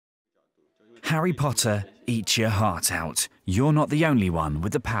Harry Potter, eat your heart out. You're not the only one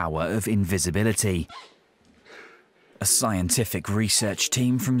with the power of invisibility. A scientific research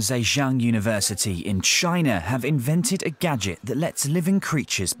team from Zhejiang University in China have invented a gadget that lets living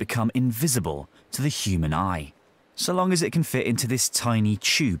creatures become invisible to the human eye. So long as it can fit into this tiny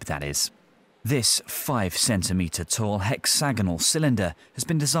tube, that is. This 5 centimetre tall hexagonal cylinder has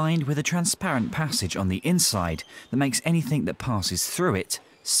been designed with a transparent passage on the inside that makes anything that passes through it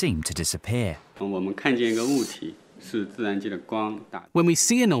seem to disappear. When we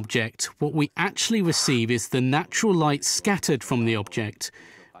see an object, what we actually receive is the natural light scattered from the object.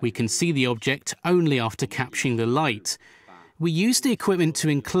 We can see the object only after capturing the light. We use the equipment to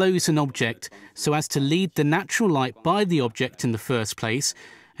enclose an object so as to lead the natural light by the object in the first place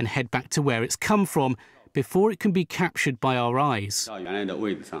and head back to where it's come from before it can be captured by our eyes.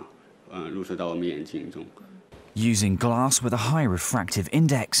 Using glass with a high refractive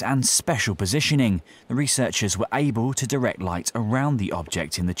index and special positioning, the researchers were able to direct light around the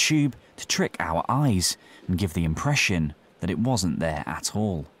object in the tube to trick our eyes and give the impression that it wasn't there at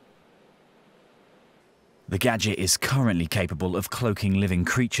all. The gadget is currently capable of cloaking living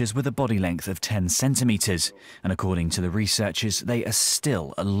creatures with a body length of 10 centimetres, and according to the researchers, they are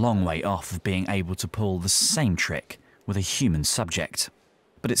still a long way off of being able to pull the same trick with a human subject.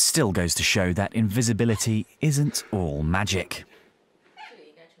 But it still goes to show that invisibility isn't all magic.